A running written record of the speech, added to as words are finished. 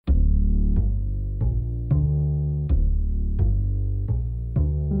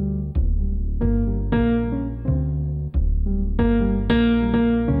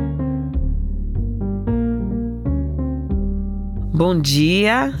Bom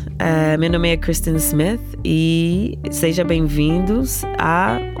dia, meu nome é Kristen Smith e sejam bem-vindos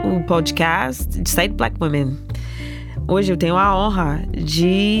ao podcast Decide Black Women. Hoje eu tenho a honra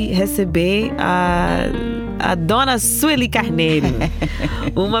de receber a dona Sueli Carneiro,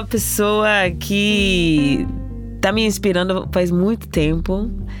 uma pessoa que está me inspirando faz muito tempo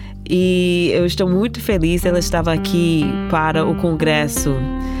e eu estou muito feliz. Ela estava aqui para o congresso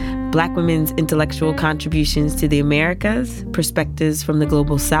Black Women's Intellectual Contributions to the Americas, Perspectives from the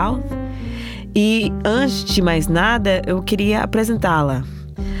Global South. E antes de mais nada, eu queria apresentá-la.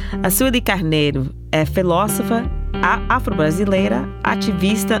 A Sueli Carneiro é filósofa afro-brasileira,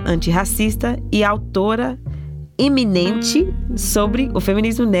 ativista antirracista e autora eminente sobre o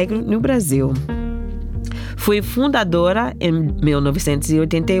feminismo negro no Brasil. Foi fundadora, em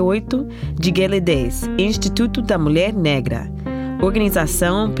 1988, de GLDES, Instituto da Mulher Negra,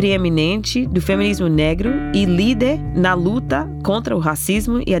 organização preeminente do feminismo negro e líder na luta contra o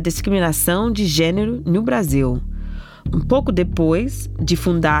racismo e a discriminação de gênero no Brasil. Um pouco depois de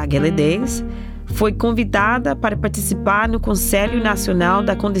fundar a GLDES, foi convidada para participar no Conselho Nacional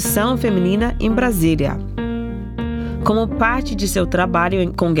da Condição Feminina em Brasília. Como parte de seu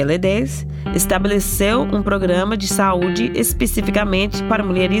trabalho com GLDES, estabeleceu um programa de saúde especificamente para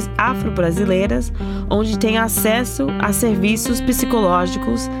mulheres afro-brasileiras, onde tem acesso a serviços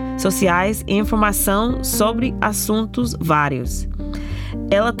psicológicos, sociais e informação sobre assuntos vários.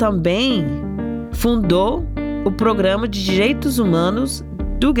 Ela também fundou o Programa de Direitos Humanos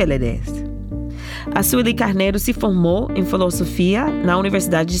do GLDES. A Sueli Carneiro se formou em filosofia na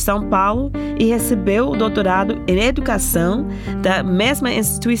Universidade de São Paulo e recebeu o doutorado em educação da mesma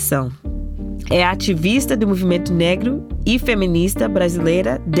instituição. É ativista do movimento negro e feminista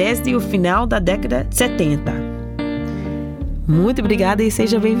brasileira desde o final da década de 70. Muito obrigada e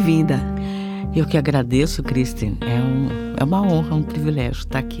seja bem-vinda. Eu que agradeço, Kristen. É uma honra, um privilégio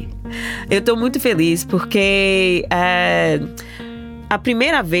estar aqui. Eu estou muito feliz porque a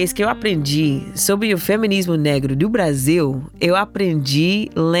primeira vez que eu aprendi sobre o feminismo negro do Brasil, eu aprendi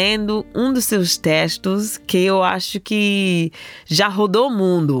lendo um dos seus textos que eu acho que já rodou o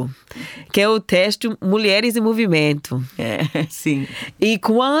mundo, que é o texto Mulheres em Movimento. Sim. E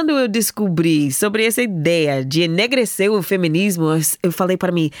quando eu descobri sobre essa ideia de enegrecer o feminismo, eu falei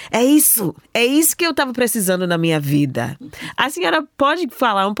para mim, é isso que eu estava precisando na minha vida. A senhora pode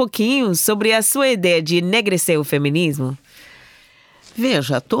falar um pouquinho sobre a sua ideia de enegrecer o feminismo?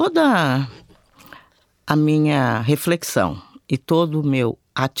 Veja, toda a minha reflexão e todo o meu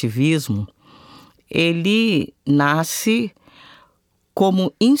ativismo, ele nasce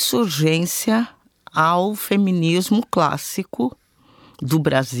como insurgência ao feminismo clássico do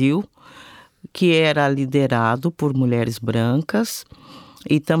Brasil, que era liderado por mulheres brancas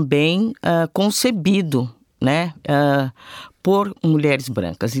e também concebido, né, por mulheres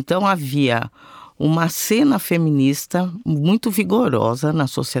brancas. Então havia uma cena feminista muito vigorosa na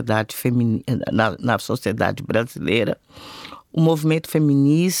sociedade na sociedade brasileira. O movimento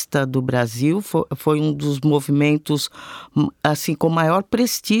feminista do Brasil foi um dos movimentos assim, com maior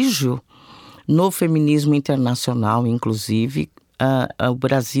prestígio no feminismo internacional, inclusive. O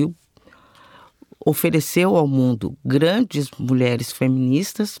Brasil ofereceu ao mundo grandes mulheres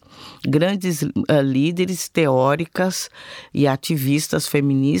feministas, grandes líderes teóricas e ativistas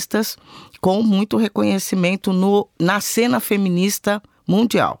feministas, com muito reconhecimento na cena feminista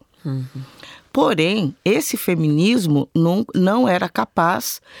mundial. Uhum. Porém, esse feminismo não era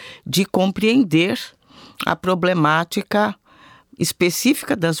capaz de compreender a problemática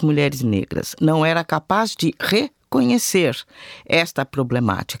específica das mulheres negras, não era capaz de reconhecer esta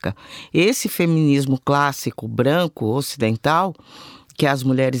problemática. Esse feminismo clássico, branco, ocidental, que as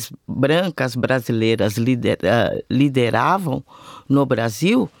mulheres brancas brasileiras lideravam no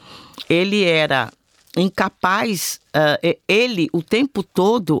Brasil, ele era incapaz, ele o tempo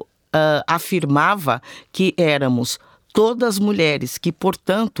todo afirmava que éramos todas mulheres, que,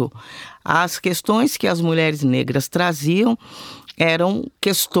 portanto, as questões que as mulheres negras traziam eram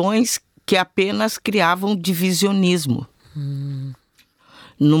questões que apenas criavam divisionismo.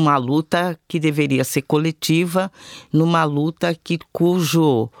 Numa luta que deveria ser coletiva, numa luta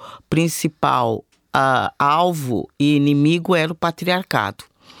cujo principal alvo e inimigo era o patriarcado.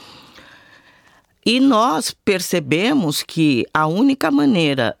 E nós percebemos que a única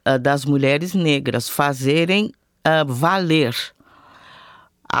maneira das mulheres negras fazerem valer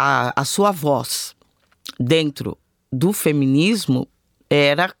a sua voz dentro do feminismo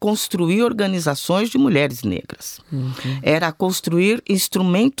era construir organizações de mulheres negras. Uhum. Era construir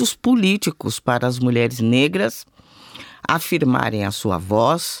instrumentos políticos para as mulheres negras afirmarem a sua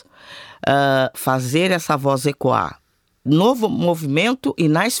voz, fazer essa voz ecoar novo movimento e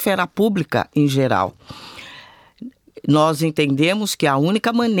na esfera pública em geral. Nós entendemos que a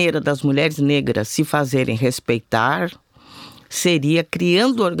única maneira das mulheres negras se fazerem respeitar seria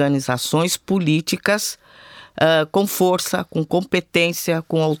criando organizações políticas com força, com competência,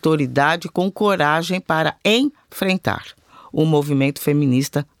 com autoridade, com coragem para enfrentar o movimento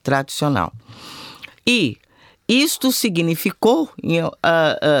feminista tradicional. E isto significou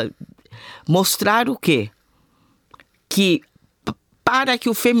mostrar o quê? Que para que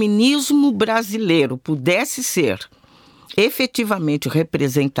o feminismo brasileiro pudesse ser efetivamente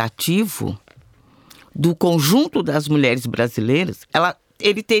representativo do conjunto das mulheres brasileiras,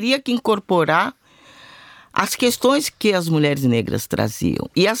 ele teria que incorporar as questões que as mulheres negras traziam.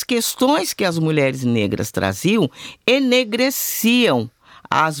 E as questões que as mulheres negras traziam enegreciam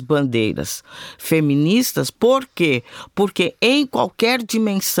as bandeiras feministas. Por quê? Porque em qualquer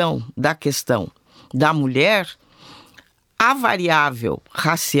dimensão da questão da mulher, a variável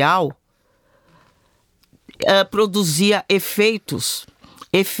racial produzia efeitos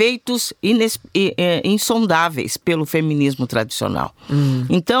insondáveis pelo feminismo tradicional.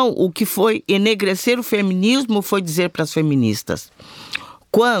 Então, o que foi enegrecer o feminismo foi dizer para as feministas: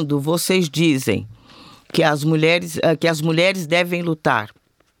 quando vocês dizem que as mulheres devem lutar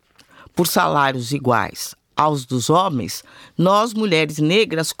por salários iguais aos dos homens, nós, mulheres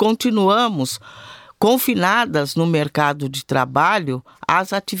negras, continuamos confinadas no mercado de trabalho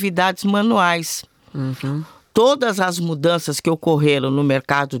às atividades manuais. Todas as mudanças que ocorreram no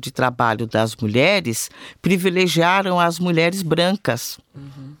mercado de trabalho das mulheres privilegiaram as mulheres brancas.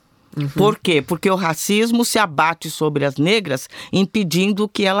 Por quê? Porque o racismo se abate sobre as negras, impedindo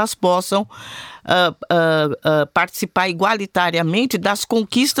que elas possam participar igualitariamente das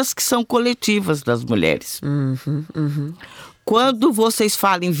conquistas que são coletivas das mulheres. Quando vocês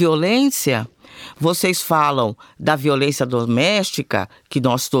falam em violência, vocês falam da violência doméstica, que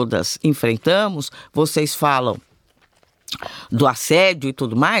nós todas enfrentamos, vocês falam do assédio e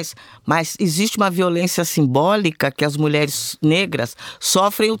tudo mais, mas existe uma violência simbólica que as mulheres negras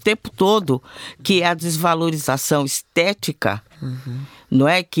sofrem o tempo todo, que é a desvalorização estética, não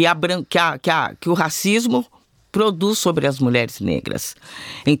é? Que o racismo produz sobre as mulheres negras.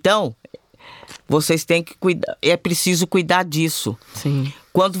 Então, vocês têm que cuidar, é preciso cuidar disso. Sim.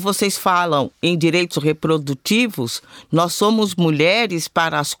 Quando vocês falam em direitos reprodutivos, nós somos mulheres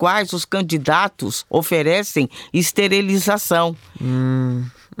para as quais os candidatos oferecem esterilização.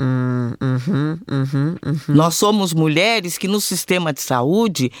 Nós somos mulheres que no sistema de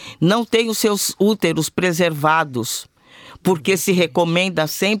saúde não têm os seus úteros preservados, porque se recomenda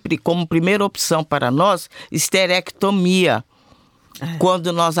sempre como primeira opção para nós esterectomia,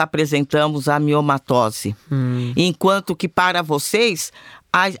 quando nós apresentamos a miomatose. Enquanto que para vocês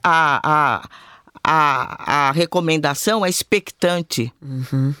a recomendação é expectante.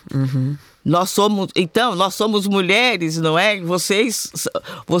 Nós somos mulheres, não é? Vocês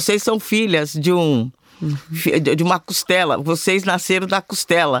são filhas de uma costela. Vocês nasceram da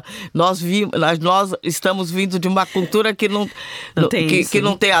costela. Nós estamos vindo de uma cultura que não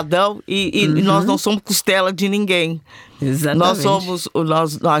tem Adão e nós não somos costela de ninguém. Exatamente.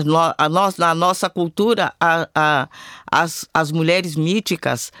 Nós na nossa cultura, as mulheres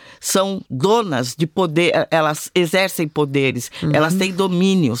míticas são donas de poder, elas exercem poderes, elas têm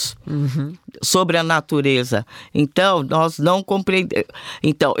domínios sobre a natureza. Então, nós não compreendemos.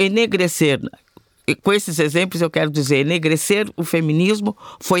 Então, enegrecer, com esses exemplos eu quero dizer, enegrecer o feminismo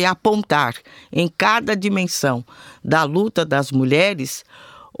foi apontar em cada dimensão da luta das mulheres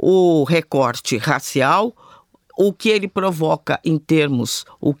o recorte racial, o que ele provoca em termos,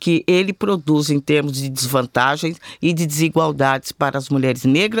 o que ele produz em termos de desvantagens e de desigualdades para as mulheres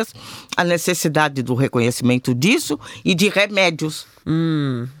negras, a necessidade do reconhecimento disso e de remédios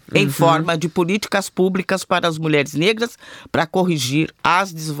em forma de políticas públicas para as mulheres negras para corrigir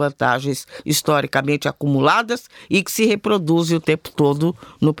as desvantagens historicamente acumuladas e que se reproduzem o tempo todo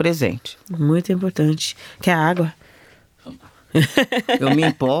no presente. Muito importante. Quer água? Eu me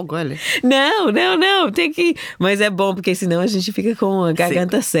empolgo, olha. Não, tem que... Mas é bom, porque senão a gente fica com a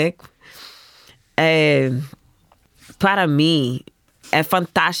garganta seca. Para mim, é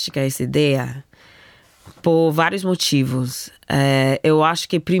fantástica essa ideia por vários motivos. Eu acho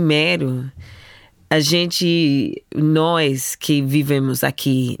que, primeiro, nós que vivemos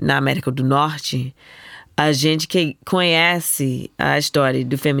aqui na América do Norte, a gente que conhece a história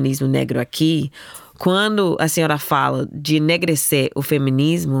do feminismo negro aqui, quando a senhora fala de enegrecer o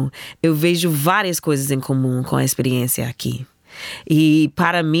feminismo, eu vejo várias coisas em comum com a experiência aqui. E,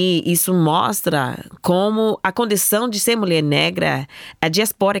 para mim, isso mostra como a condição de ser mulher negra é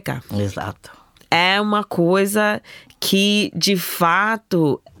diaspórica. Exato. É uma coisa que, de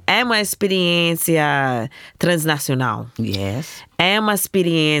fato, é uma experiência transnacional. Yes. É uma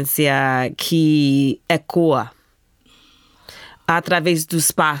experiência que ecoa através do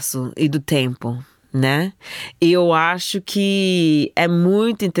espaço e do tempo, né? E eu acho que é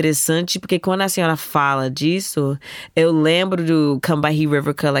muito interessante, porque quando a senhora fala disso, eu lembro do Combahee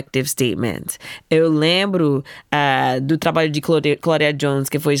River Collective Statement. Eu lembro do trabalho de Claudette Jones,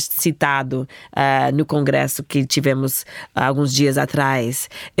 que foi citado no congresso que tivemos alguns dias atrás.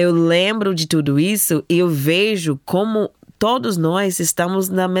 Eu lembro de tudo isso e eu vejo como todos nós estamos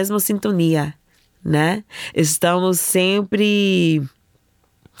na mesma sintonia, né? Estamos sempre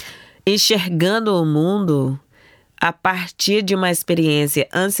enxergando o mundo a partir de uma experiência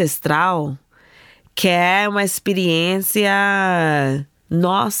ancestral, que é uma experiência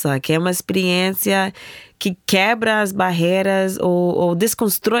nossa, que é uma experiência que quebra as barreiras ou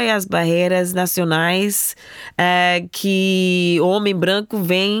desconstrói as barreiras nacionais que o homem branco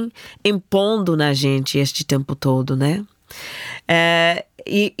vem impondo na gente este tempo todo, né?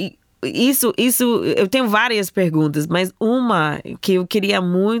 Isso, eu tenho várias perguntas, mas uma que eu queria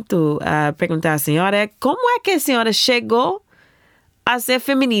muito perguntar à senhora é como é que a senhora chegou a ser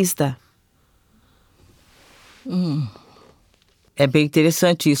feminista? É bem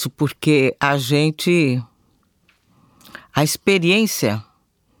interessante isso, porque a experiência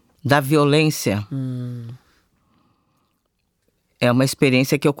da violência é uma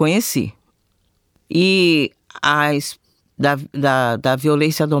experiência que eu conheci. E da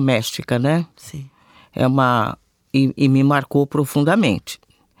violência doméstica, né? Sim. E me marcou profundamente.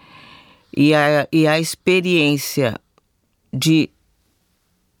 E a experiência de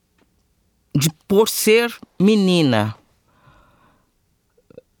por ser menina,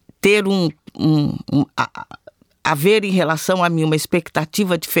 ter haver em relação a mim uma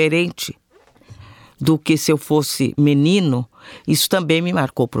expectativa diferente do que se eu fosse menino, isso também me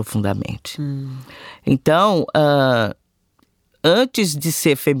marcou profundamente. Então, antes de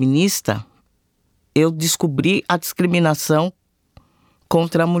ser feminista, eu descobri a discriminação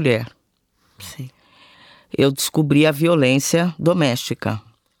contra a mulher. Sim. Eu descobri a violência doméstica.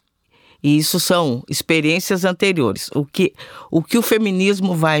 E isso são experiências anteriores. O que o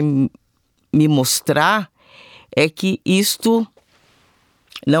feminismo vai me mostrar é que isto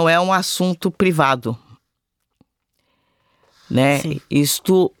não é um assunto privado, né? Sim.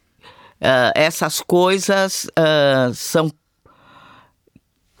 Essas coisas são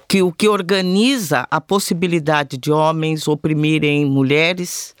que o que organiza a possibilidade de homens oprimirem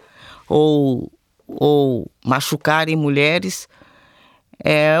mulheres ou machucarem mulheres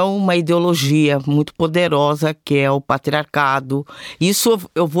é uma ideologia muito poderosa, que é o patriarcado. Isso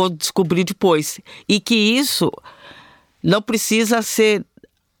eu vou descobrir depois. E que isso não precisa ser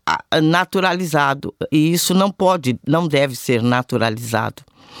naturalizado. E isso não deve ser naturalizado.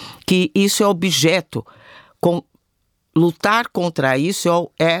 Que isso é objeto. Lutar contra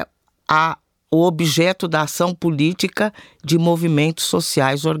isso é o objeto da ação política de movimentos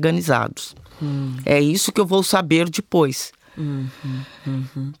sociais organizados. É isso que eu vou saber depois.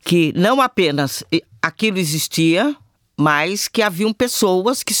 Que não apenas aquilo existia, mas que haviam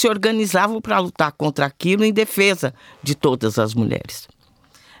pessoas que se organizavam para lutar contra aquilo em defesa de todas as mulheres.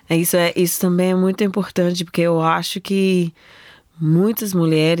 Isso também é muito importante, porque eu acho que muitas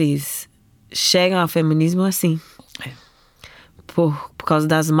mulheres chegam ao feminismo assim. Por causa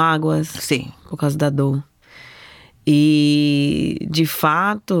das mágoas. Sim. Por causa da dor. E, de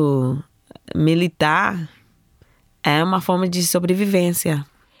fato, militar é uma forma de sobrevivência.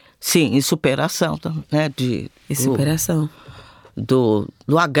 Sim, e superação, né? Superação.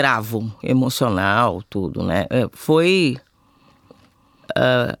 Do agravo emocional, tudo, né?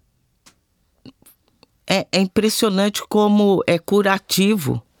 É impressionante como é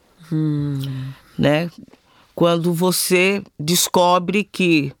curativo, né? Quando você descobre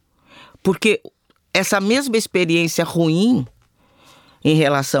que... Porque essa mesma experiência ruim em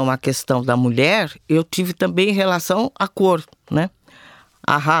relação à questão da mulher, eu tive também em relação à cor, né?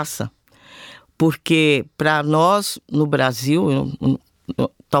 À raça. Porque para nós, no Brasil,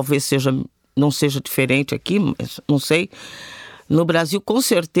 talvez não seja diferente aqui, mas não sei. No Brasil, com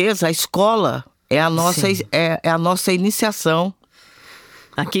certeza, a escola é a nossa iniciação.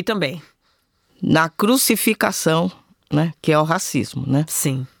 Aqui também. Na crucificação, né? Que é o racismo, né?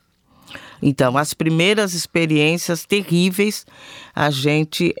 Sim. Então, as primeiras experiências terríveis a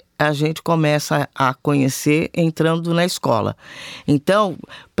gente começa a conhecer entrando na escola. Então,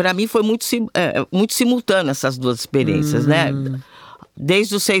 para mim foi muito simultâneo essas duas experiências, né?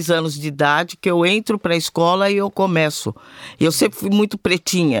 desde os 6 anos de idade, que eu entro para a escola e eu começo. Eu sempre fui muito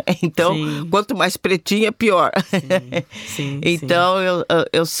pretinha, então quanto mais pretinha, pior. Então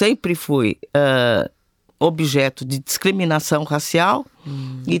eu sempre fui objeto de discriminação racial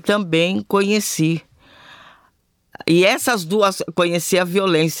e também conheci. E conheci a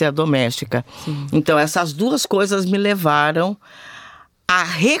violência doméstica. Então essas duas coisas me levaram a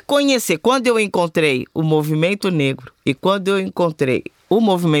reconhecer. Quando eu encontrei o movimento negro e quando eu encontrei o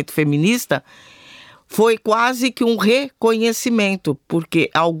movimento feminista, foi quase que um reconhecimento, porque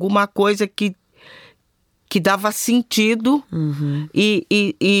alguma coisa que dava sentido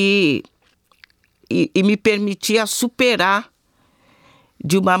e me permitia superar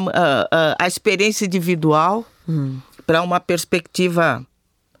a experiência individual para uma perspectiva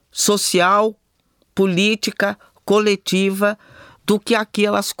social, política, coletiva, do que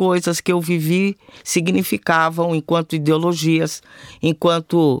aquelas coisas que eu vivi significavam enquanto ideologias,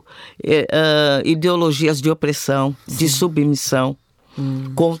 enquanto ideologias de opressão, de submissão,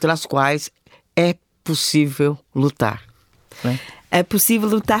 contra as quais é possível lutar, né? É possível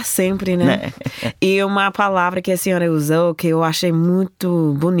lutar sempre, né? E uma palavra que a senhora usou que eu achei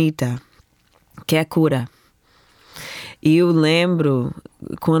muito bonita, que é cura. E eu lembro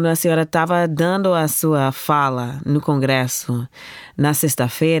quando a senhora estava dando a sua fala no Congresso na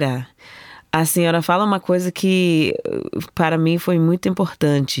sexta-feira, a senhora fala uma coisa que para mim foi muito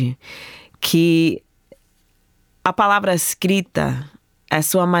importante, que a palavra escrita é a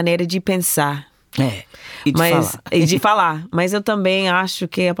sua maneira de pensar. E de falar. Mas eu também acho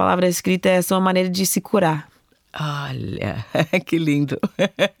que a palavra escrita é a sua maneira de se curar. Olha, que lindo.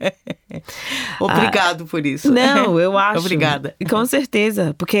 Obrigado por isso. Não, eu acho. Obrigada. Com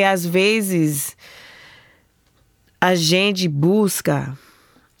certeza. Porque às vezes a gente busca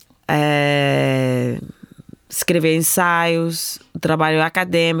escrever ensaios, o trabalho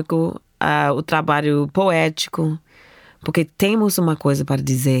acadêmico, o trabalho poético, porque temos uma coisa para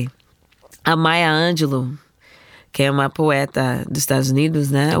dizer. A Maya Angelou, que é uma poeta dos Estados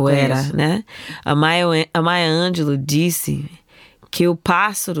Unidos, né? Ou era, né? A Maya Angelou disse que o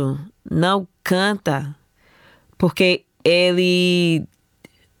pássaro não canta porque ele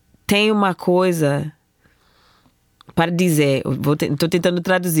tem uma coisa para dizer. Estou tentando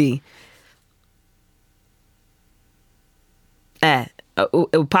traduzir.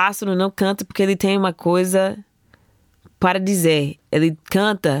 O pássaro não canta porque ele tem uma coisa para dizer. Ele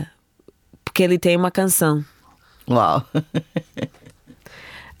canta porque ele tem uma canção. Uau!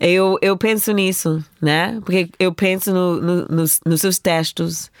 Eu penso nisso, né? Porque eu penso nos seus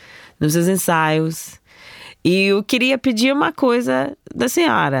textos, nos seus ensaios. E eu queria pedir uma coisa da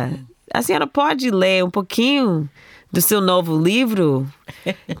senhora. A senhora pode ler um pouquinho do seu novo livro,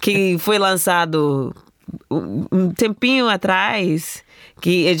 que foi lançado um tempinho atrás,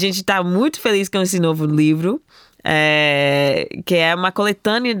 que a gente está muito feliz com esse novo livro. Que é uma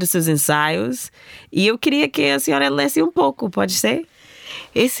coletânea dos seus ensaios. E eu queria que a senhora lesse um pouco, pode ser?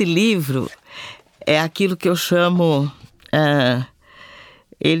 Esse livro é aquilo que eu chamo...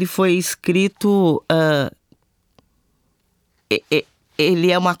 ele foi escrito...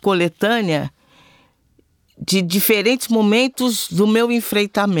 ele é uma coletânea de diferentes momentos do meu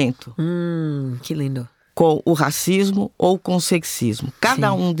enfrentamento. Que lindo. Com o racismo ou com o sexismo.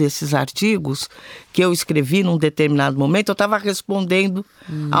 Cada um desses artigos que eu escrevi num determinado momento, eu estava respondendo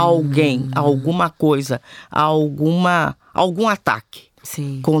a alguém, a alguma coisa, a algum ataque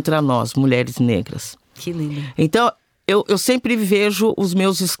contra nós, mulheres negras. Que lindo. Então, eu sempre vejo os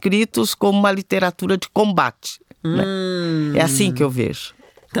meus escritos como uma literatura de combate. Né? É assim que eu vejo.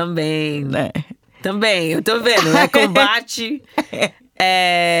 Também. Né? Também, eu tô vendo. É combate,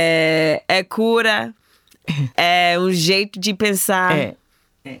 é cura... É um jeito de pensar.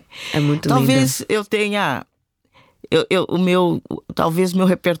 É muito talvez lindo. Eu tenha... talvez meu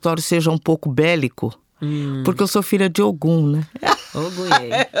repertório seja um pouco bélico, porque eu sou filha de Ogum, né?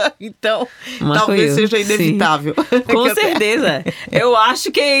 Então, talvez seja inevitável. Com certeza. Eu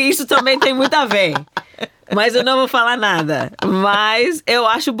acho que isso também tem muito a ver. Mas eu não vou falar nada. Mas eu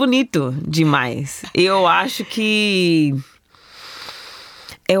acho bonito demais. Eu acho que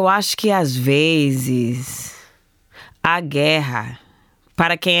às vezes a guerra,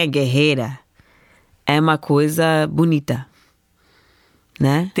 para quem é guerreira, é uma coisa bonita,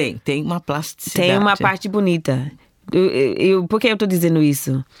 né? Tem uma plasticidade. Tem uma parte bonita. Por que eu estou dizendo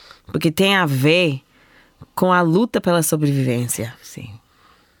isso? Porque tem a ver com a luta pela sobrevivência. Sim.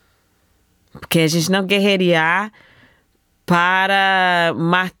 Porque a gente não guerrear para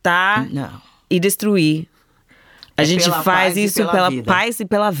matar e destruir. A gente faz isso pela paz e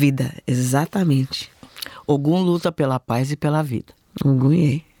pela vida. Exatamente. Ogum luta pela paz e pela vida.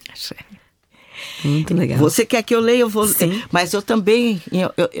 Ogunhê. Muito legal. Você quer que eu leia? Eu vou. Sim. Mas eu também,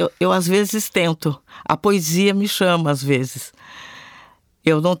 eu às vezes tento. A poesia me chama às vezes.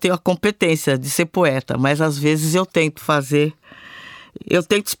 Eu não tenho a competência de ser poeta, mas às vezes eu tento fazer. Eu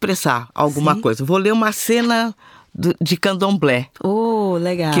tento expressar alguma coisa. Vou ler uma cena de candomblé.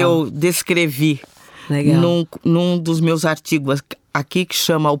 Legal. Que eu descrevi num dos meus artigos aqui, que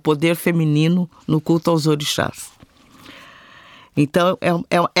chama O Poder Feminino no Culto aos Orixás. Então,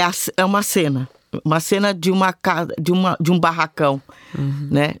 é uma cena de um barracão,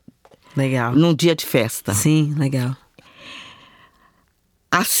 né? Legal. Num dia de festa. Sim, legal.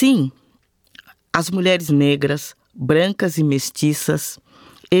 Assim, as mulheres negras, brancas e mestiças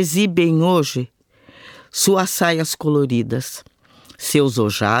exibem hoje suas saias coloridas, seus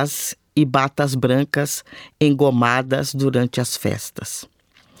ojás e batas brancas engomadas durante as festas.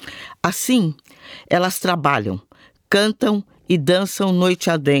 Assim, elas trabalham, cantam e dançam noite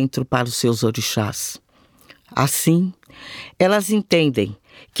adentro para os seus orixás. Assim, elas entendem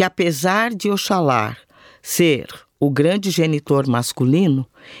que, apesar de Oxalá ser o grande genitor masculino,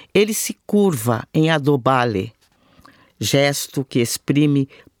 ele se curva em adobale, gesto que exprime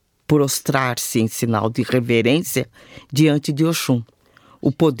prostrar-se em sinal de reverência diante de Oxum,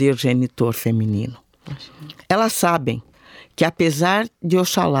 o poder genitor feminino. Elas sabem que, apesar de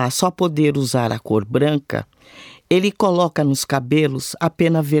Oxalá só poder usar a cor branca, ele coloca nos cabelos a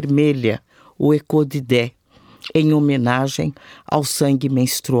pena vermelha, o ecodidé, em homenagem ao sangue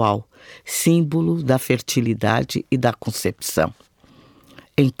menstrual, símbolo da fertilidade e da concepção.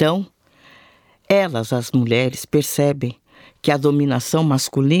 Então, elas, as mulheres, percebem que a dominação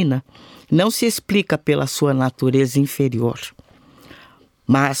masculina não se explica pela sua natureza inferior,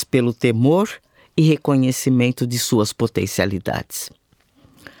 mas pelo temor e reconhecimento de suas potencialidades.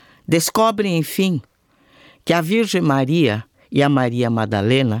 Descobrem, enfim, que a Virgem Maria e a Maria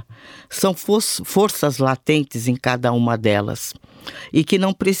Madalena são forças latentes em cada uma delas e que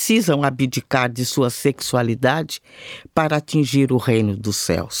não precisam abdicar de sua sexualidade para atingir o reino dos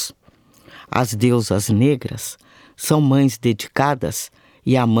céus. As deusas negras são mães dedicadas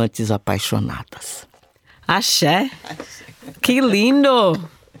e amantes apaixonadas. Axé! Que lindo!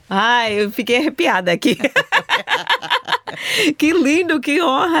 Ai, eu fiquei arrepiada aqui. Que lindo, que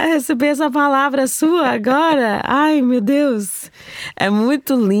honra receber essa palavra sua agora. Ai, meu Deus. É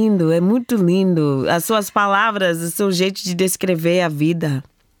muito lindo, é muito lindo. As suas palavras, o seu jeito de descrever a vida.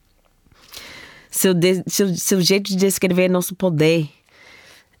 Seu jeito de descrever nosso poder.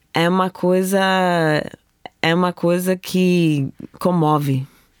 É uma coisa que comove.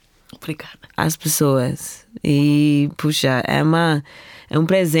 Obrigada. As pessoas. E, puxa, é um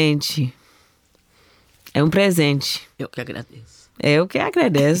presente. É um presente. Eu que agradeço. Eu que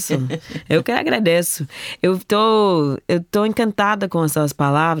agradeço. Eu que agradeço. Eu tô encantada com essas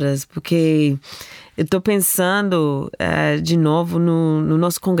palavras, porque eu tô pensando de novo no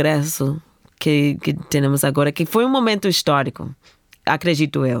nosso congresso que temos agora, que foi um momento histórico,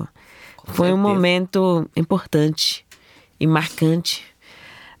 acredito eu. Foi um momento importante e marcante,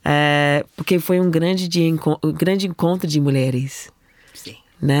 porque foi um grande encontro de mulheres. Sim.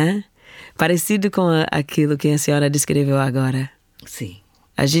 Né? Parecido com aquilo que a senhora descreveu agora. Sim.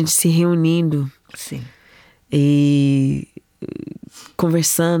 A gente se reunindo. Sim. E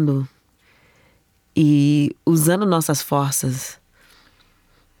conversando e usando nossas forças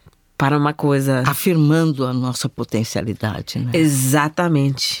para uma coisa... Afirmando a nossa potencialidade, né?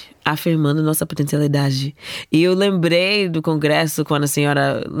 Exatamente. Afirmando nossa potencialidade. E eu lembrei do congresso quando a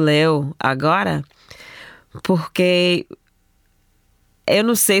senhora leu agora, porque... Eu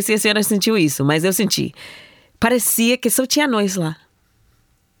não sei se a senhora sentiu isso, mas eu senti. Parecia que só tinha nós lá.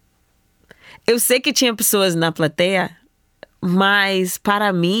 Eu sei que tinha pessoas na plateia, mas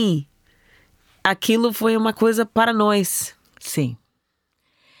para mim, aquilo foi uma coisa para nós. Sim.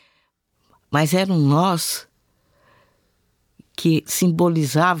 Mas era um nós que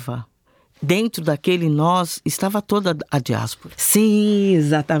simbolizava, dentro daquele nós, estava toda a diáspora. Sim,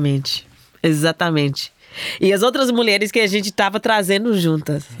 exatamente. Exatamente. E as outras mulheres que a gente estava trazendo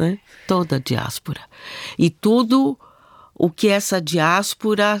juntas, né? Toda a diáspora. E tudo o que essa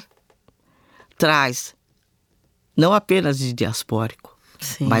diáspora traz, não apenas de diaspórico,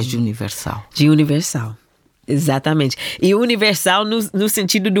 Sim. mas de universal. De universal, exatamente. E universal no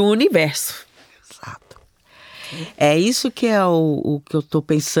sentido do universo. Exato. É isso que é o que eu estou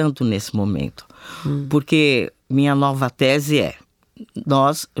pensando nesse momento. Porque minha nova tese é: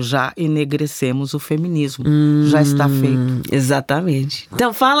 nós já enegrecemos o feminismo. Já está feito. Exatamente.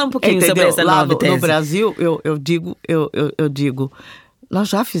 Então fala um pouquinho Entendeu? sobre essa lá nova tese. no Brasil, eu digo, nós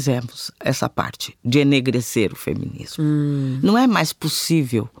já fizemos essa parte de enegrecer o feminismo. Não é mais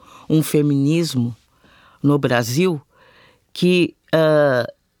possível um feminismo no Brasil que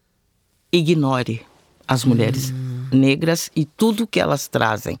ignore as mulheres negras e tudo que elas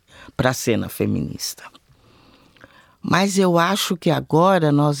trazem para a cena feminista. Mas eu acho que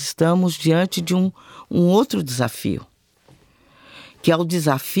agora nós estamos diante de um outro desafio, que é o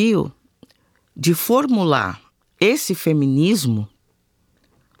desafio de formular esse feminismo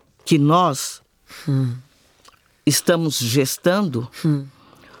que nós estamos gestando,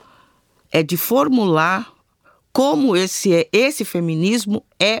 é de formular como esse feminismo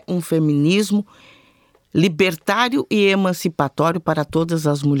é um feminismo libertário e emancipatório para todas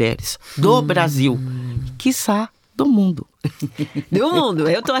as mulheres do Brasil, quiçá do mundo. Do mundo,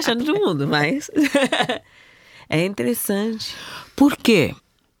 eu tô achando do mundo, mas é interessante. Porque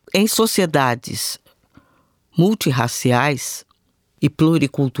em sociedades multirraciais e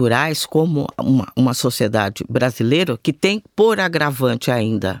pluriculturais, como uma sociedade brasileira, que tem por agravante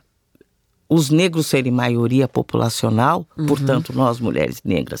ainda os negros serem maioria populacional, portanto nós mulheres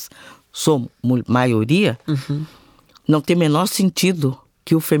negras somos maioria, não tem menor sentido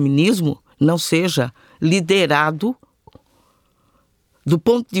que o feminismo não seja liderado do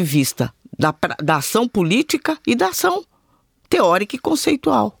ponto de vista da ação política e da ação teórica e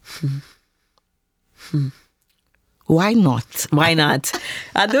conceitual. Why not? Why not?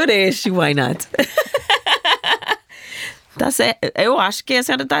 Adorei este why not. Tá certo. Eu acho que a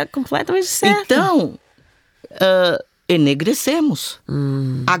senhora está completamente certa. Então, enegrecemos.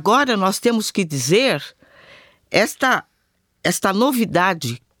 Agora nós temos que dizer esta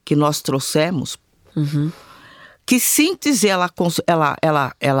novidade que nós trouxemos, que síntese ela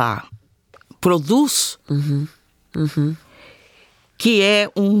produz, que é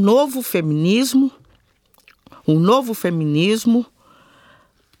um novo feminismo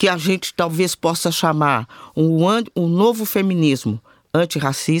que a gente talvez possa chamar um novo feminismo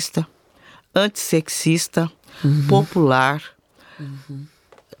antirracista, antissexista, popular,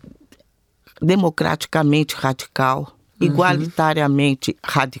 democraticamente radical, igualitariamente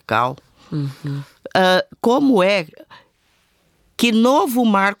radical. Como é que novo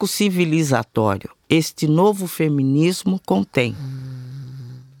marco civilizatório este novo feminismo contém?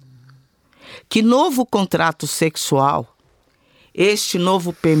 Que novo contrato sexual este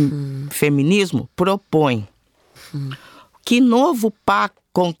novo feminismo propõe? Que novo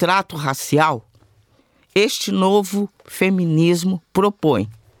contrato racial este novo feminismo propõe?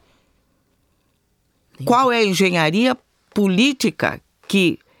 Qual é a engenharia política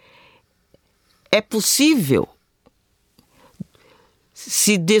que é possível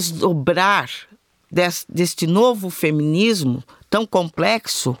se desdobrar deste novo feminismo tão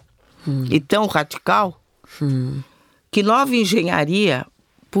complexo e tão radical? Que nova engenharia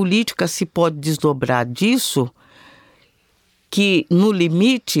política se pode desdobrar disso que, no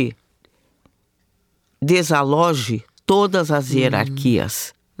limite, desaloje todas as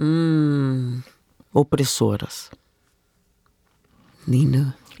hierarquias opressoras?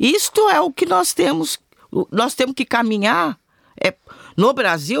 Lindo. Isto é o que nós temos que caminhar. No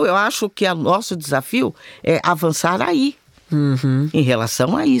Brasil, eu acho que o nosso desafio é avançar aí, em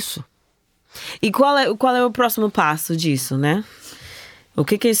relação a isso. E qual é o próximo passo disso, né? O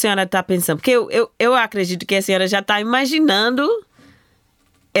que a senhora está pensando? Porque eu acredito que a senhora já está imaginando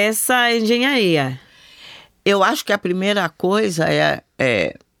essa engenharia. Eu acho que a primeira coisa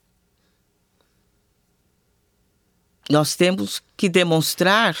é nós temos que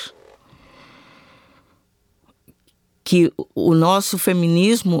demonstrar que o nosso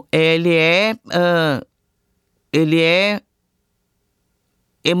feminismo ele é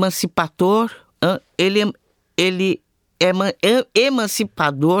emancipador, ele é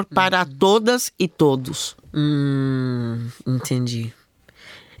emancipador para todas e todos. Entendi.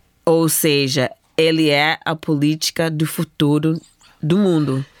 Ou seja, ele é a política do futuro do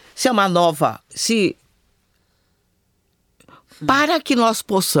mundo. Se é uma nova... Para que nós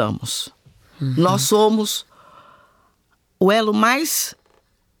possamos, nós somos o elo mais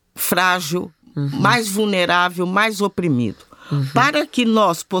frágil, mais vulnerável, mais oprimido. Para que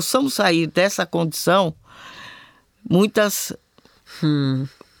nós possamos sair dessa condição, muitas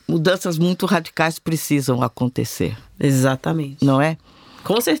mudanças muito radicais precisam acontecer. Exatamente. Não é?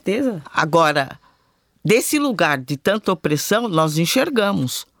 Com certeza. Agora, desse lugar de tanta opressão, nós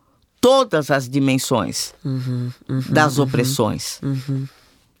enxergamos todas as dimensões das opressões.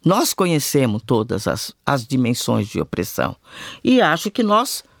 Nós conhecemos todas as dimensões de opressão. E acho que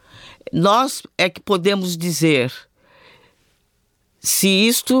nós é que podemos dizer, se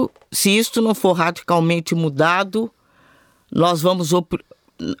isto não for radicalmente mudado, nós vamos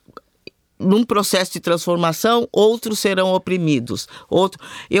num processo de transformação, outros serão oprimidos.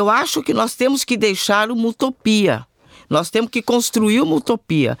 Eu acho que nós temos que deixar uma utopia. Nós temos que construir uma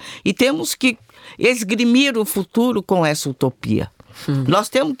utopia. E temos que esgrimir o futuro com essa utopia. Nós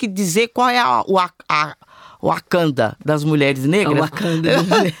temos que dizer qual é o Wakanda das mulheres negras. O Wakanda.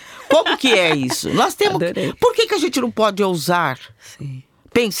 Como que é isso? Nós temos. Adorei. Por que a gente não pode ousar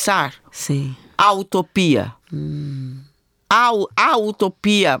pensar a utopia? A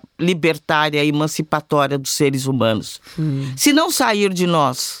utopia libertária e emancipatória dos seres humanos. Se não sair de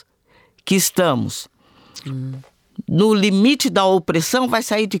nós, que estamos no limite da opressão, vai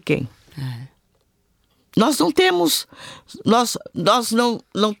sair de quem? Nós não temos, nós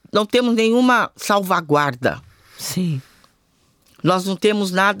não temos nenhuma salvaguarda. Sim. Nós não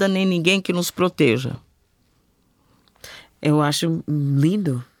temos nada nem ninguém que nos proteja. Eu acho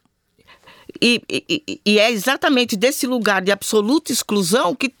lindo. E é exatamente desse lugar de absoluta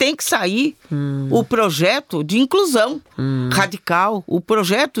exclusão que tem que sair o projeto de inclusão radical, o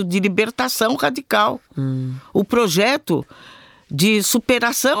projeto de libertação radical, o projeto de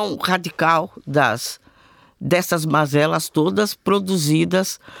superação radical dessas mazelas todas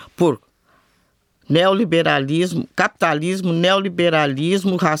produzidas por neoliberalismo, capitalismo,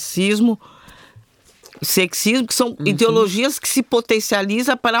 neoliberalismo, racismo, sexismo, que são ideologias que se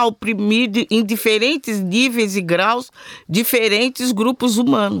potencializam para oprimir em diferentes níveis e graus diferentes grupos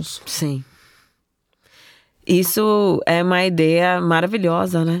humanos. Sim. Isso é uma ideia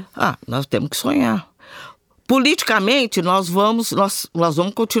maravilhosa, né? Nós temos que sonhar. Politicamente, nós vamos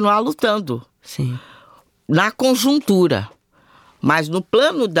continuar lutando. Sim. Na conjuntura. Mas no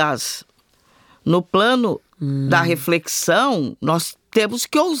plano da reflexão, nós temos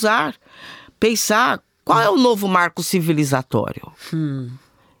que ousar pensar qual é o novo marco civilizatório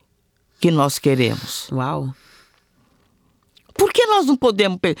que nós queremos. Uau! Por que nós não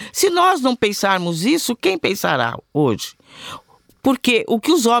podemos pensar? Se nós não pensarmos isso, quem pensará hoje? Porque o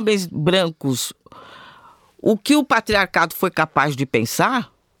que os homens brancos, o que o patriarcado foi capaz de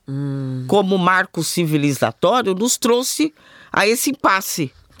pensar, como marco civilizatório, nos trouxe a esse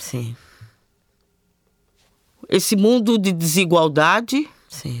impasse. Sim. Esse mundo de desigualdade.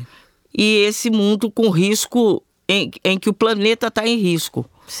 Sim. E esse mundo com risco, em que o planeta está em risco.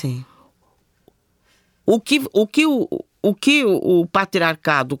 Sim. O que o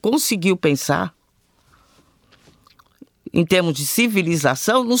patriarcado conseguiu pensar, em termos de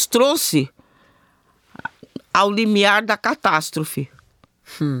civilização, nos trouxe ao limiar da catástrofe.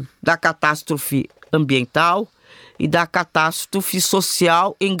 Da catástrofe ambiental e da catástrofe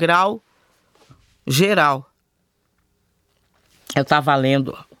social em grau geral. Eu estava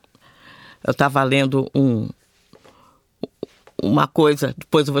lendo uma coisa,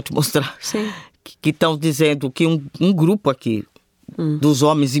 depois eu vou te mostrar. Sim. Que estão dizendo que um grupo aqui dos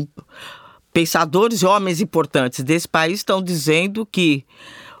homens, pensadores e homens importantes desse país estão dizendo que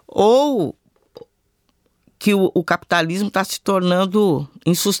o capitalismo está se tornando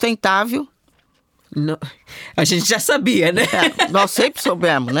insustentável. Não, a gente já sabia, né? Nós sempre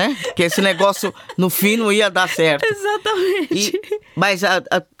soubemos, né? Que esse negócio, no fim, não ia dar certo. Exatamente. Mas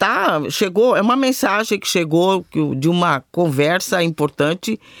chegou, é uma mensagem que chegou de uma conversa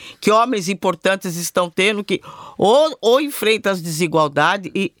importante, que homens importantes estão tendo, que ou enfrenta as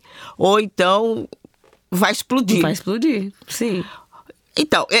desigualdades, ou então vai explodir. Vai explodir, sim.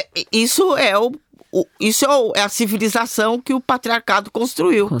 Então, isso é a civilização que o patriarcado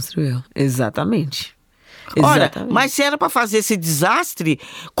construiu. Exatamente. Olha, mas se era para fazer esse desastre,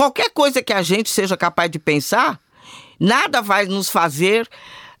 qualquer coisa que a gente seja capaz de pensar, nada vai nos fazer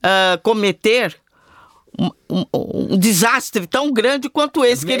cometer um desastre tão grande quanto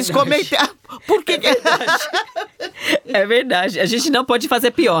esse que eles cometeram. Porque... É verdade. É verdade. A gente não pode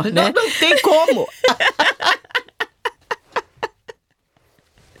fazer pior, né? Não tem como.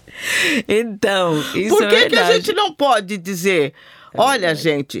 Então, isso por é verdade. Que a gente não pode dizer, olha,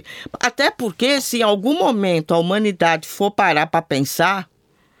 gente, até porque se em algum momento a humanidade for parar para pensar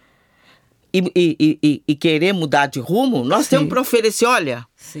e querer mudar de rumo, nós temos para oferecer, olha,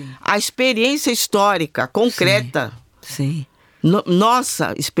 a experiência histórica concreta,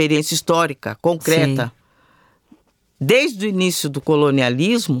 nossa experiência histórica concreta, desde o início do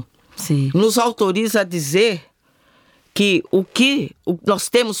colonialismo, nos autoriza a dizer que o que nós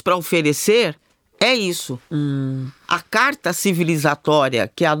temos para oferecer é isso. A carta civilizatória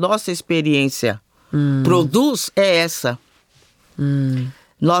que a nossa experiência produz é essa.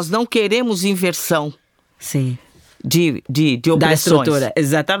 Nós não queremos inversão de opressões. Da estrutura,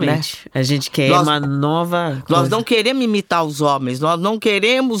 exatamente. Né? A gente quer uma nova coisa. Nós não queremos imitar os homens, nós não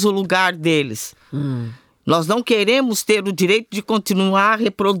queremos o lugar deles. Nós não queremos ter o direito de continuar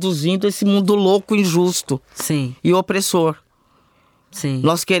reproduzindo esse mundo louco, injusto Sim. e opressor. Sim.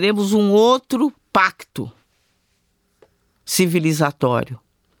 Nós queremos um outro pacto civilizatório.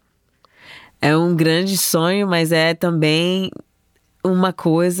 É um grande sonho, mas é também uma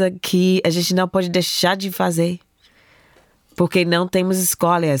coisa que a gente não pode deixar de fazer. Porque não temos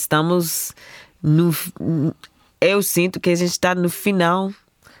escolha. Estamos no... Eu sinto que a gente está no final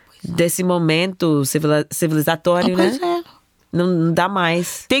desse momento civilizatório, né? Pois é. Não dá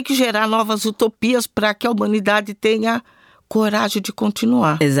mais. Tem que gerar novas utopias para que a humanidade tenha coragem de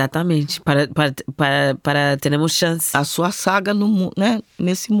continuar. Exatamente. Para termos chance. A sua saga no, né,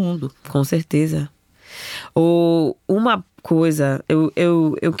 nesse mundo. Com certeza. Uma coisa,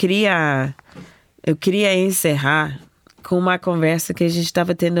 eu queria encerrar com uma conversa que a gente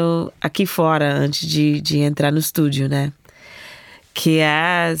estava tendo aqui fora antes de entrar no estúdio, né? Que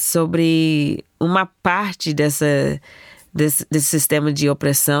é sobre uma parte desse sistema de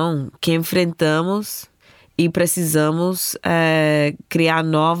opressão que enfrentamos e precisamos criar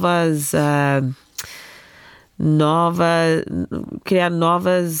novos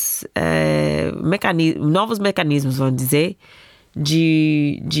mecanismos, vamos dizer,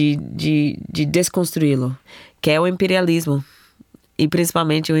 de desconstruí-lo, que é o imperialismo, e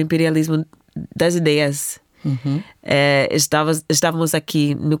principalmente o imperialismo das ideias. Uhum. Estávamos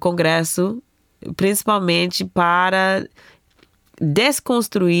aqui no Congresso principalmente para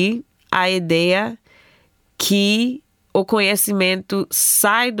desconstruir a ideia que o conhecimento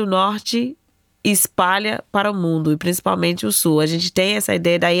sai do norte e espalha para o mundo, e principalmente o sul. A gente tem essa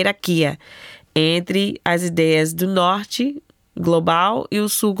ideia da hierarquia entre as ideias do norte global e o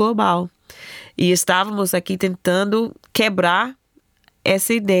sul global. E estávamos aqui tentando quebrar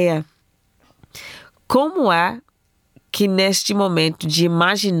essa ideia. Como é que neste momento de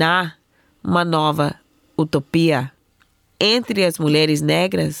imaginar uma nova utopia entre as mulheres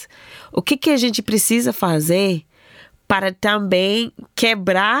negras, o que a gente precisa fazer para também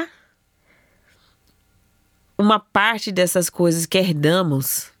quebrar uma parte dessas coisas que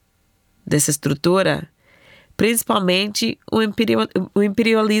herdamos dessa estrutura, principalmente o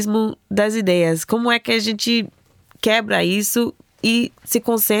imperialismo das ideias? Como é que a gente quebra isso e se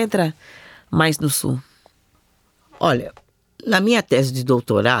concentra mais no sul? Olha, na minha tese de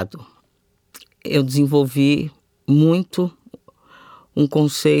doutorado, eu desenvolvi muito um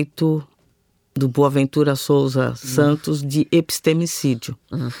conceito do Boaventura Souza Santos de epistemicídio.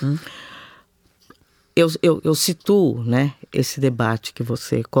 Uhum. Eu situo, né, esse debate que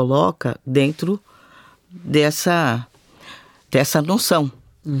você coloca dentro dessa noção.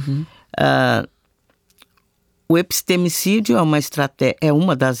 Uhum. O epistemicídio é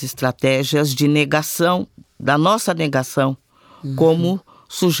uma das estratégias de negação, da nossa negação, como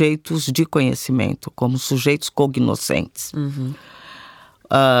sujeitos de conhecimento, como sujeitos cognoscentes. Uhum.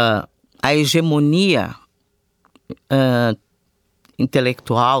 A hegemonia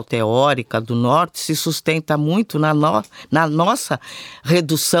intelectual, teórica do norte se sustenta muito na nossa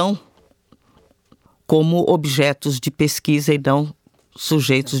redução como objetos de pesquisa e não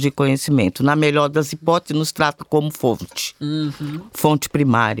sujeitos de conhecimento. Na melhor das hipóteses, nos trata como fonte. Uhum. Fonte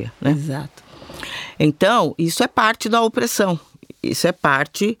primária, né? Exato. Então, isso é parte da opressão.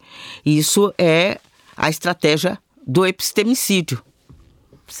 Isso é a estratégia do epistemicídio.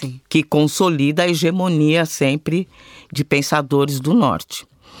 Sim. Que consolida a hegemonia sempre de pensadores do norte.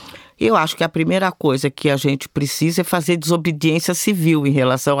 Eu acho que a primeira coisa que a gente precisa é fazer desobediência civil em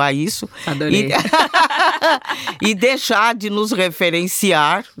relação a isso. Adorei. E deixar de nos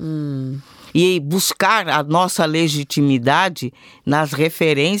referenciar e buscar a nossa legitimidade nas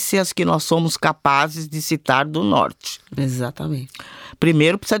referências que nós somos capazes de citar do norte. Exatamente.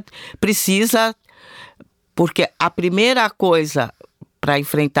 Primeiro precisa, porque a primeira coisa para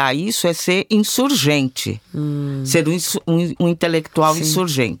enfrentar isso é ser insurgente, ser um intelectual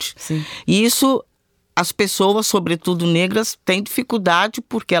insurgente. Sim. E isso, as pessoas, sobretudo negras, têm dificuldade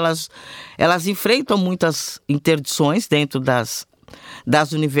porque elas enfrentam muitas interdições dentro das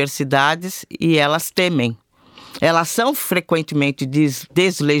universidades e elas temem. Elas são frequentemente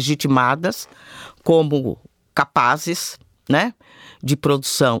deslegitimadas como capazes, né, de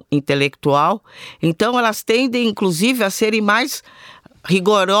produção intelectual. Então elas tendem, inclusive, a serem mais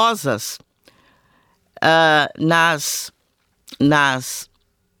rigorosas nas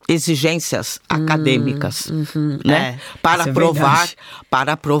exigências acadêmicas, né?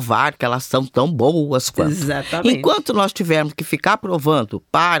 Para provar que elas são tão boas quanto. Exatamente. Enquanto nós tivermos que ficar provando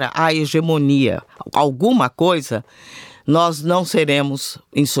para a hegemonia alguma coisa, nós não seremos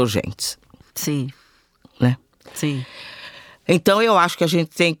insurgentes. Sim. Né? Sim. Então, eu acho que a gente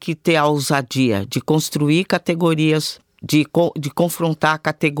tem que ter a ousadia de construir categorias, de confrontar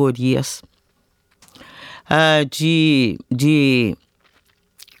categorias, de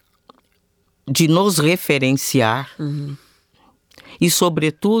nos referenciar e,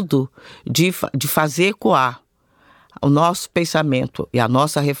 sobretudo, de fazer ecoar o nosso pensamento e a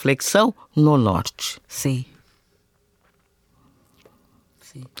nossa reflexão no norte. Sim.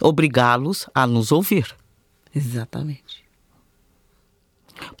 Obrigá-los a nos ouvir. Exatamente.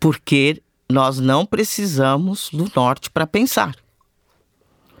 Porque nós não precisamos do norte para pensar.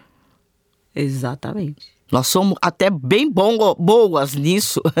 Exatamente. Nós somos até bem boas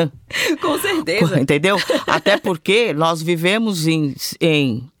nisso. Com certeza. Entendeu? Até porque nós vivemos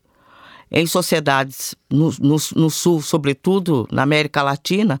em sociedades no Sul, sobretudo na América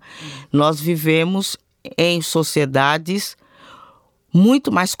Latina, nós vivemos em sociedades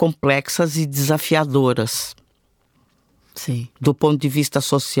muito mais complexas e desafiadoras. Sim. Do ponto de vista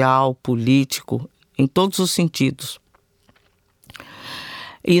social, político, em todos os sentidos.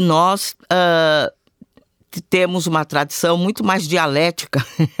 E nós temos uma tradição muito mais dialética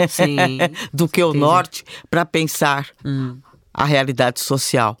Sim, do que o norte para pensar a realidade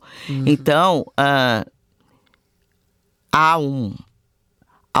social. Então, há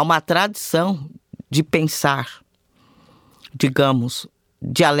uma tradição de pensar, digamos,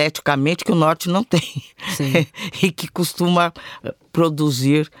 dialeticamente, que o norte não tem. Sim. E que costuma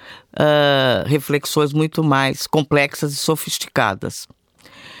produzir reflexões muito mais complexas e sofisticadas.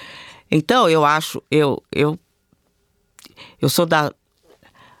 Então, eu acho, eu sou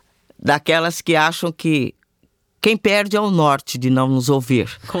daquelas que acham que quem perde é o norte de não nos ouvir.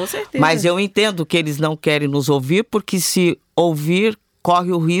 Com certeza. Mas eu entendo que eles não querem nos ouvir, porque se ouvir,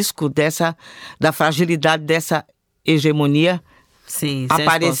 corre o risco da fragilidade dessa hegemonia. Sim,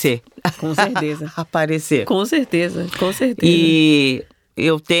 aparecer. Com certeza. Aparecer. Com certeza, com certeza. E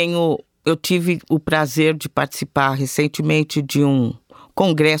eu tive o prazer de participar recentemente de um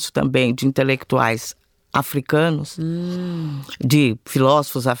congresso também de intelectuais africanos, de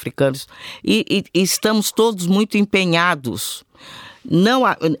filósofos africanos, e estamos todos muito empenhados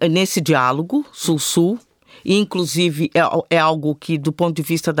nesse diálogo Sul-Sul, e inclusive é algo que, do ponto de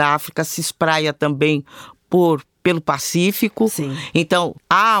vista da África, se espraia também pelo Pacífico. Sim. Então,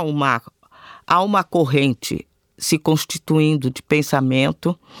 há uma corrente se constituindo de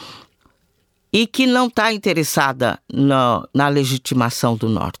pensamento e que não está interessada na legitimação do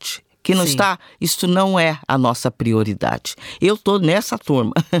norte. Que não está, isso não é a nossa prioridade. Eu estou nessa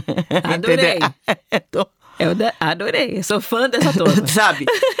turma. Adorei. Adorei, eu sou fã dessa turma. Sabe?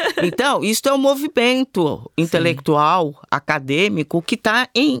 Então, isso é um movimento intelectual, acadêmico, que está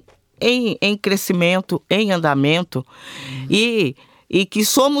em crescimento, em andamento, e que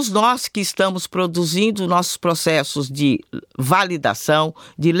somos nós que estamos produzindo nossos processos de validação,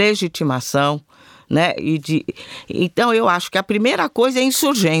 de legitimação, né? Então, eu acho que a primeira coisa é a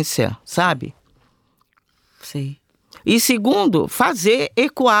insurgência, sabe? Sim. E segundo, fazer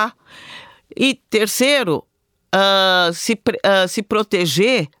ecoar. E terceiro, se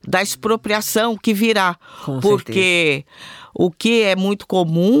proteger da expropriação que virá. Porque o que é muito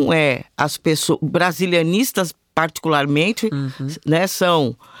comum é as pessoas, brasilianistas particularmente, né,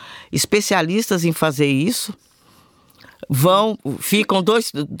 são especialistas em fazer isso. Ficam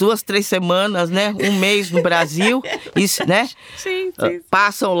 2, 3 semanas, né, um mês no Brasil, isso, né? Sim.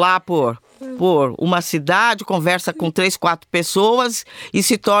 Passam lá por uma cidade, conversa com 3, 4 pessoas e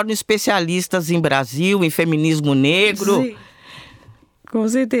se tornam especialistas em Brasil, em feminismo negro. Sim. Com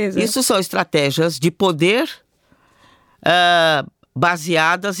certeza. Isso são estratégias de poder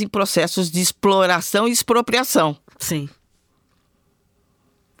baseadas em processos de exploração e expropriação. Sim.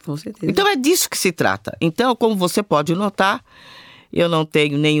 Com certeza. Então é disso que se trata. Então, como você pode notar, eu não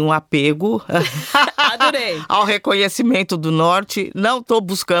tenho nenhum apego Adorei. ao reconhecimento do norte, não estou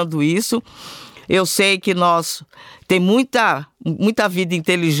buscando isso. Eu sei que tem muita vida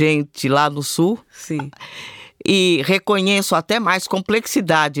inteligente lá no sul. Sim. E reconheço até mais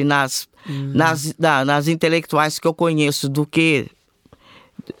complexidade nas intelectuais que eu conheço do que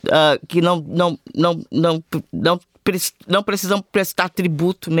não precisamos prestar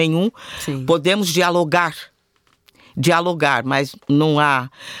tributo nenhum. Sim. Podemos dialogar, mas não há.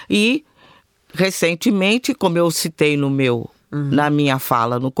 E recentemente, como eu citei na minha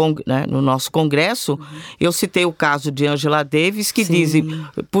fala no nosso congresso, eu citei o caso de Angela Davis, que dizem: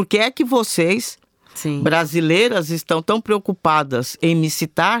 por que é que vocês, brasileiras, estão tão preocupadas em me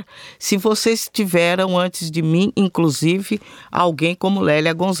citar se vocês tiveram antes de mim, inclusive, alguém como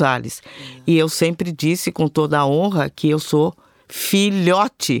Lélia Gonzalez? E eu sempre disse com toda a honra que eu sou filha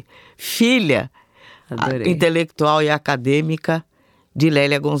Adorei. intelectual e acadêmica de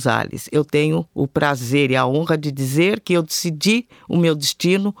Lélia Gonzalez. Eu tenho o prazer e a honra de dizer que eu decidi o meu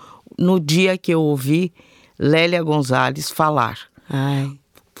destino no dia que eu ouvi Lélia Gonzalez falar. Ai.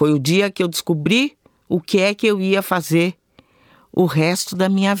 Foi o dia que eu descobri o que é que eu ia fazer o resto da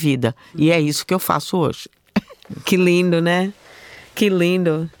minha vida. E é isso que eu faço hoje. Que lindo, né? Que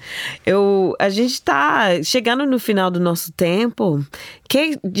lindo. A gente está chegando no final do nosso tempo.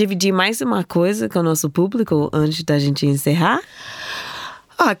 Quer dividir mais uma coisa com o nosso público antes da gente encerrar?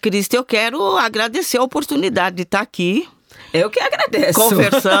 Cristi, eu quero agradecer a oportunidade de estar aqui. Eu que agradeço.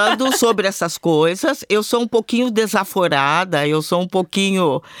 Conversando sobre essas coisas. Eu sou um pouquinho desaforada, eu sou um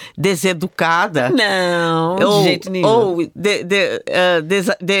pouquinho deseducada. Não, de jeito nenhum. Ou,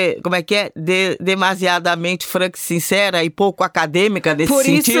 como é que é? Demasiadamente franca e sincera e pouco acadêmica nesse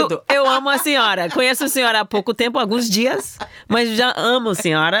sentido. Por isso, eu amo a senhora. Conheço a senhora há pouco tempo, alguns dias, mas já amo a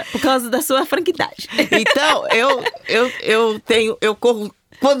senhora por causa da sua franquidade. Então, eu corro.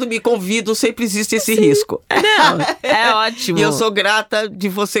 Quando me convido, sempre existe esse risco. Não, é ótimo. E eu sou grata de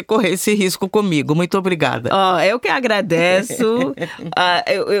você correr esse risco comigo. Muito obrigada. Eu que agradeço.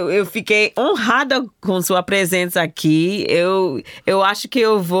 Eu fiquei honrada com sua presença aqui. Eu acho que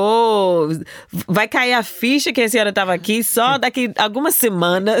vai cair a ficha que a senhora estava aqui só daqui a algumas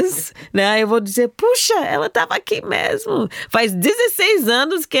semanas, né? Eu vou dizer, puxa, ela estava aqui mesmo. Faz 16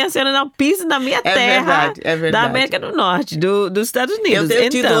 anos que a senhora não pisa na minha terra. É verdade. Da América do Norte, dos Estados Unidos. Eu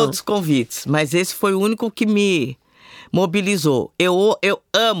tenho tido outros convites, mas esse foi o único que me mobilizou. Eu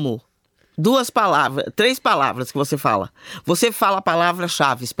amo três palavras que você fala. Você fala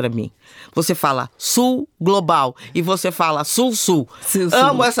palavras-chave para mim. Você fala Sul Global e você fala Sul-Sul.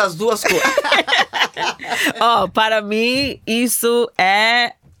 Amo essas duas coisas. Para mim, isso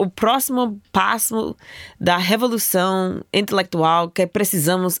é o próximo passo da revolução intelectual que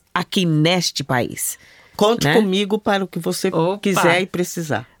precisamos aqui neste país. Conte comigo para o que você quiser e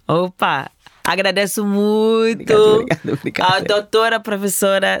precisar. Agradeço muito. Obrigada. A doutora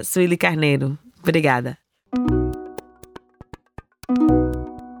professora Sueli Carneiro. Obrigada.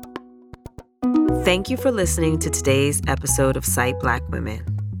 Thank you for listening to today's episode of Cite Black Women.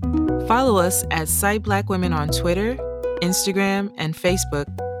 Follow us at Cite Black Women on Twitter, Instagram, and Facebook,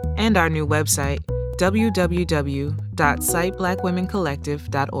 and our new website,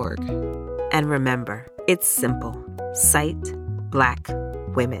 www.citeblackwomencollective.org. And remember, it's simple. Cite Black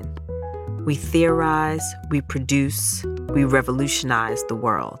Women. We theorize, we produce, we revolutionize the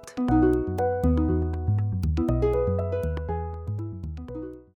world.